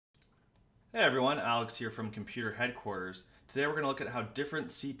Hey everyone, Alex here from Computer Headquarters. Today we're going to look at how different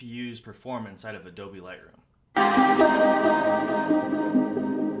CPUs perform inside of Adobe Lightroom.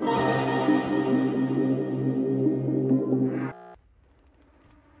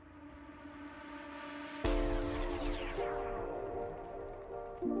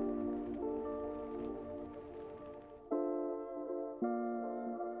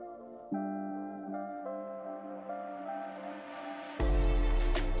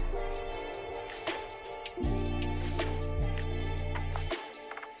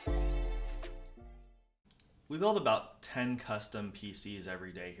 We build about 10 custom PCs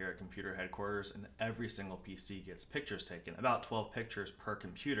every day here at Computer Headquarters, and every single PC gets pictures taken, about 12 pictures per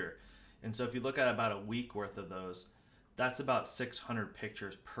computer. And so if you look at about a week worth of those, that's about 600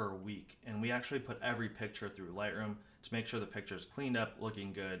 pictures per week. And we actually put every picture through Lightroom to make sure the picture is cleaned up,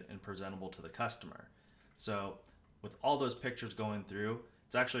 looking good, and presentable to the customer. So with all those pictures going through,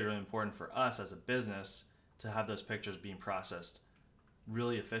 it's actually really important for us as a business to have those pictures being processed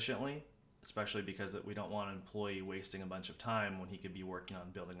really efficiently, especially because we don't want an employee wasting a bunch of time when he could be working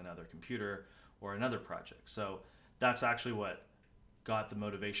on building another computer or another project. So that's actually what got the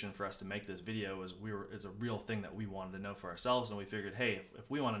motivation for us to make this video. It's a real thing that we wanted to know for ourselves, and we figured, hey,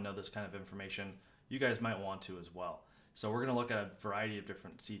 if we want to know this kind of information, you guys might want to as well. So we're going to look at a variety of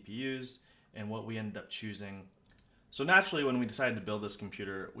different CPUs and what we ended up choosing. So naturally, when we decided to build this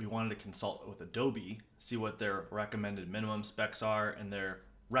computer, we wanted to consult with Adobe, see what their recommended minimum specs are and their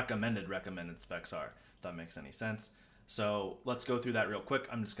recommended specs are, if that makes any sense. So let's go through that real quick.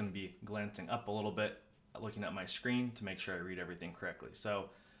 I'm just going to be glancing up a little bit, looking at my screen to make sure I read everything correctly. So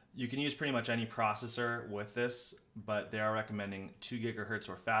you can use pretty much any processor with this, but they are recommending 2 gigahertz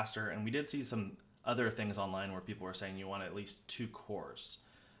or faster. And we did see some other things online where people were saying you want at least 2 cores.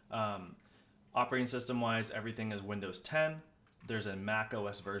 Operating system wise, everything is Windows 10. There's a Mac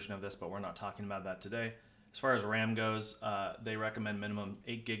OS version of this, but we're not talking about that today. As far as RAM goes, they recommend minimum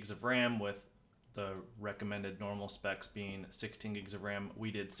 8 gigs of RAM, with the recommended normal specs being 16 gigs of RAM.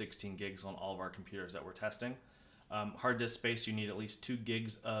 We did 16 gigs on all of our computers that we're testing. Hard disk space, you need at least 2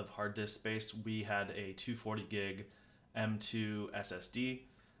 gigs of hard disk space. We had a 240 gig M2 SSD.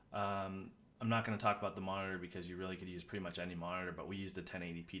 I'm not going to talk about the monitor because you really could use pretty much any monitor, but we used a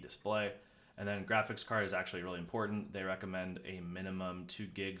 1080p display. And then graphics card is actually really important. They recommend a minimum 2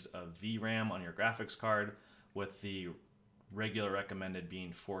 gigs of VRAM on your graphics card, with the regular recommended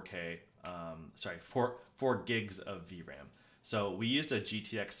being 4 gigs of VRAM. So we used a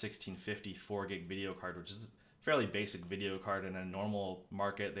GTX 1650 4 gig video card, which is a fairly basic video card. In a normal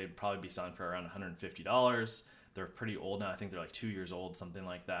market, they'd probably be selling for around $150. They're pretty old now. I think they're like 2 years old, something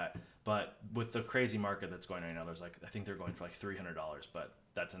like that. But with the crazy market that's going right now, I think they're going for like $300, but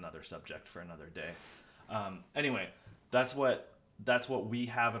that's another subject for another day. Anyway, that's what we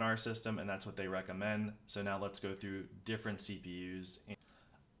have in our system, and that's what they recommend. So now let's go through different CPUs.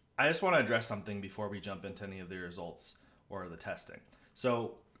 I just want to address something before we jump into any of the results or the testing.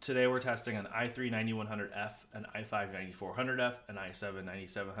 So today we're testing an i3-9100F, an i5-9400F, an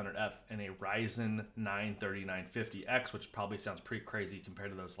i7-9700F, and a Ryzen 9 3950X, which probably sounds pretty crazy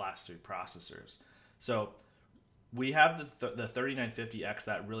compared to those last 3 processors. So we have the 3950X,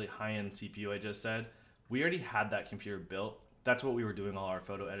 that really high-end CPU I just said. We already had that computer built. That's what we were doing all our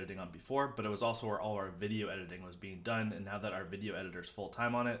photo editing on before, but it was also where all our video editing was being done. And now that our video editor is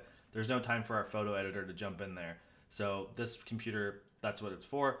full-time on it, there's no time for our photo editor to jump in there. So this computer, that's what it's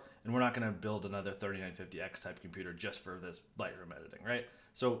for. And we're not going to build another 3950X type computer just for this Lightroom editing, right?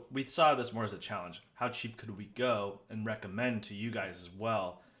 So we saw this more as a challenge. How cheap could we go, and recommend to you guys as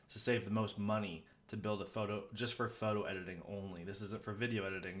well to save the most money to build a photo just for photo editing only. This isn't for video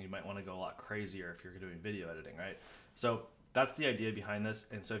editing. You might want to go a lot crazier if you're doing video editing, right? So that's the idea behind this.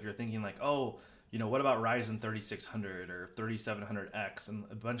 And so if you're thinking like, oh, you know, what about Ryzen 3600 or 3700X and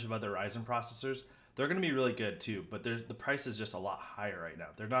a bunch of other Ryzen processors? They're going to be really good too, but the price is just a lot higher right now.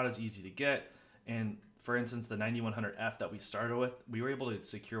 They're not as easy to get. And for instance, the 9100F that we started with, we were able to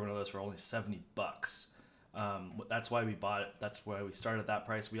secure one of those for only $70. That's why we bought it. That's why we started at that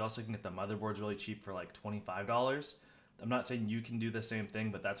price. We also can get the motherboards really cheap for like $25. I'm not saying you can do the same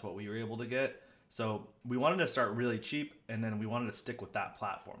thing, but that's what we were able to get. So we wanted to start really cheap, and then we wanted to stick with that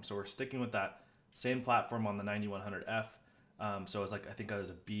platform. So we're sticking with that same platform on the 9100F. So it's like, I think it was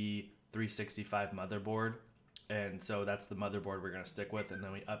a B365 motherboard. And so that's the motherboard we're going to stick with. And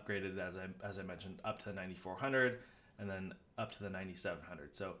then we upgraded, as I mentioned, up to the 9400 and then up to the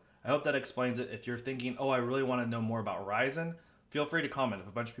 9700. So I hope that explains it. If you're thinking, oh, I really want to know more about Ryzen, feel free to comment. If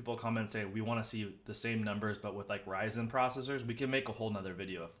a bunch of people comment and say, we want to see the same numbers, but with like Ryzen processors, we can make a whole nother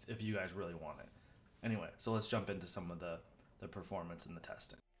video if you guys really want it. Anyway, so let's jump into some of the performance and the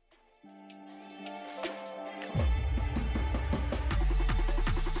testing. All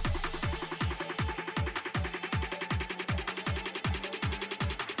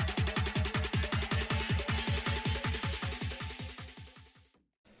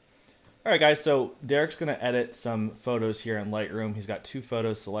right, guys, so Derek's going to edit some photos here in Lightroom. He's got 2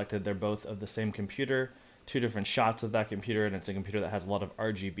 photos selected. They're both of the same computer, 2 different shots of that computer, and it's a computer that has a lot of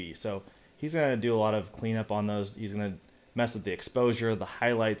RGB. So he's going to do a lot of cleanup on those. He's going to mess with the exposure, the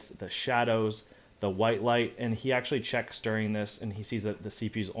highlights, the shadows, the white light, and he actually checks during this, and he sees that the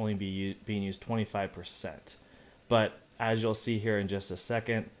CPU is only being used 25%. But as you'll see here in just a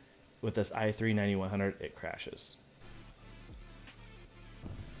second, with this i3-9100, it crashes.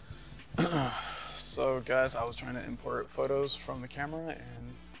 So guys, I was trying to import photos from the camera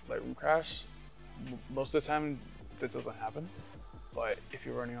and Lightroom crashed. Most of the time this doesn't happen, but if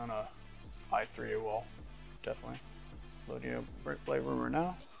you're running on a i3 it will, definitely. Loading up Lightroom right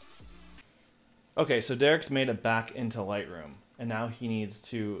now. Okay, so Derek's made it back into Lightroom, and now he needs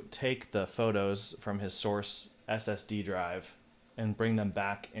to take the photos from his source SSD drive and bring them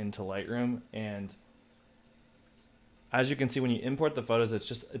back into Lightroom. And as you can see, when you import the photos,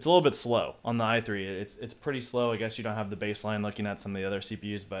 it's a little bit slow on the i3. It's pretty slow. I guess you don't have the baseline looking at some of the other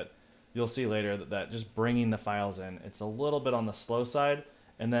CPUs, but you'll see later that just bringing the files in, it's a little bit on the slow side.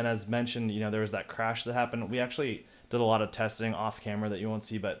 And then as mentioned, there was that crash that happened. We actually did a lot of testing off camera that you won't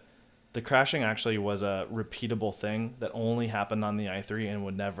see, but the crashing actually was a repeatable thing that only happened on the i3 and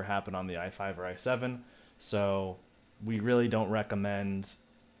would never happen on the i5 or i7. So we really don't recommend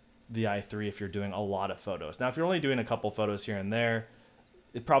the i3 if you're doing a lot of photos. Now, if you're only doing a couple photos here and there,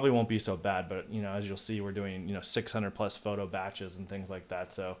 it probably won't be so bad, but as you'll see, we're doing 600 plus photo batches and things like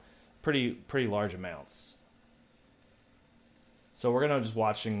that, so pretty large amounts. So we're just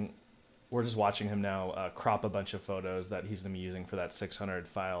watching him now crop a bunch of photos that he's going to be using for that 600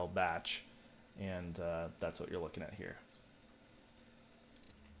 file batch, and that's what you're looking at here.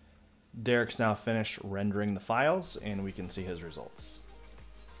 Derek's now finished rendering the files, and we can see his results.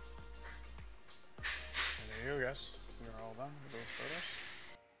 There you go, guys. We're all done with those photos.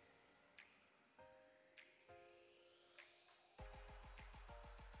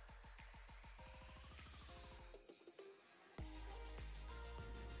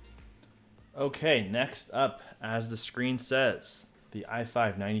 Okay, next up, as the screen says, the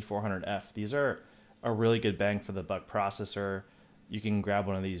i5-9400F. These are a really good bang for the buck processor. You can grab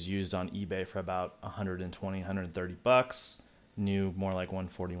one of these used on eBay for about 120, 130 bucks. New, more like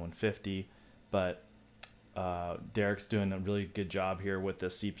 140, 150. But Derek's doing a really good job here with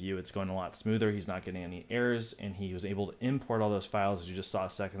this CPU. It's going a lot smoother. He's not getting any errors, and he was able to import all those files, as you just saw a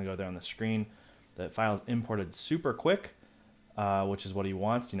second ago there on the screen. The files imported super quick, which is what he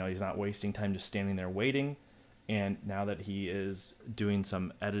wants. He's not wasting time just standing there waiting. And now that he is doing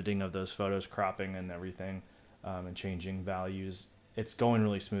some editing of those photos, cropping and everything, and changing values, it's going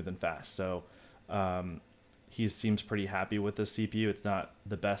really smooth and fast. So he seems pretty happy with the CPU. It's not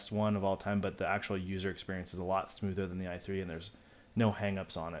the best one of all time, but the actual user experience is a lot smoother than the i3, and there's no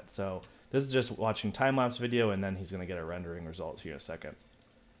hangups on it. So this is just watching time-lapse video, and then he's going to get a rendering result here in a second.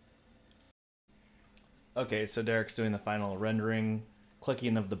 Okay, so Derek's doing the final rendering,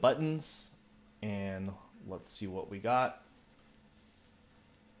 clicking of the buttons, and let's see what we got.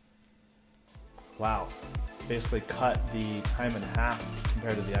 Wow, basically cut the time in half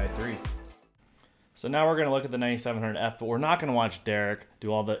compared to the i3. So now we're going to look at the 9700F, but we're not going to watch Derek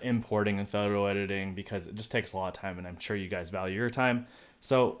do all the importing and photo editing because it just takes a lot of time, and I'm sure you guys value your time.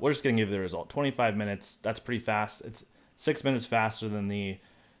 So we're just going to give you the result. 25 minutes, that's pretty fast. It's 6 minutes faster than the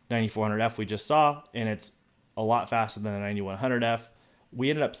 9400F we just saw, and it's a lot faster than the 9100F. We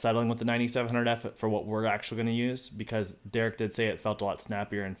ended up settling with the 9700F for what we're actually going to use because Derek did say it felt a lot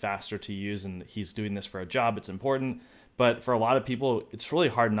snappier and faster to use, and he's doing this for a job. It's important. But for a lot of people, it's really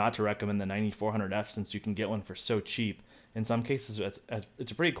hard not to recommend the 9400F since you can get one for so cheap. In some cases,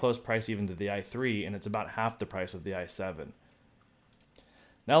 it's a pretty close price even to the i3, and it's about half the price of the i7.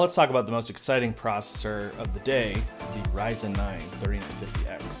 Now let's talk about the most exciting processor of the day, the Ryzen 9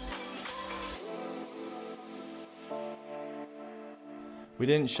 3950X. We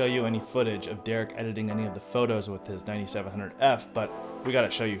didn't show you any footage of Derek editing any of the photos with his 9700F, but we got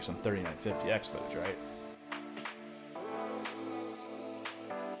to show you some 3950X footage, right?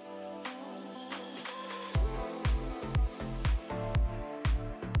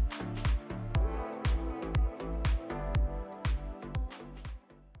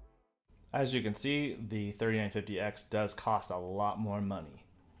 As you can see, the 3950X does cost a lot more money.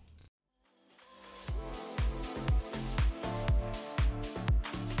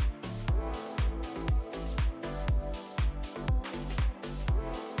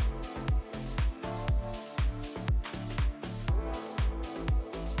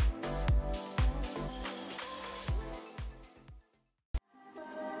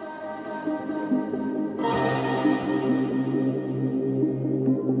 you.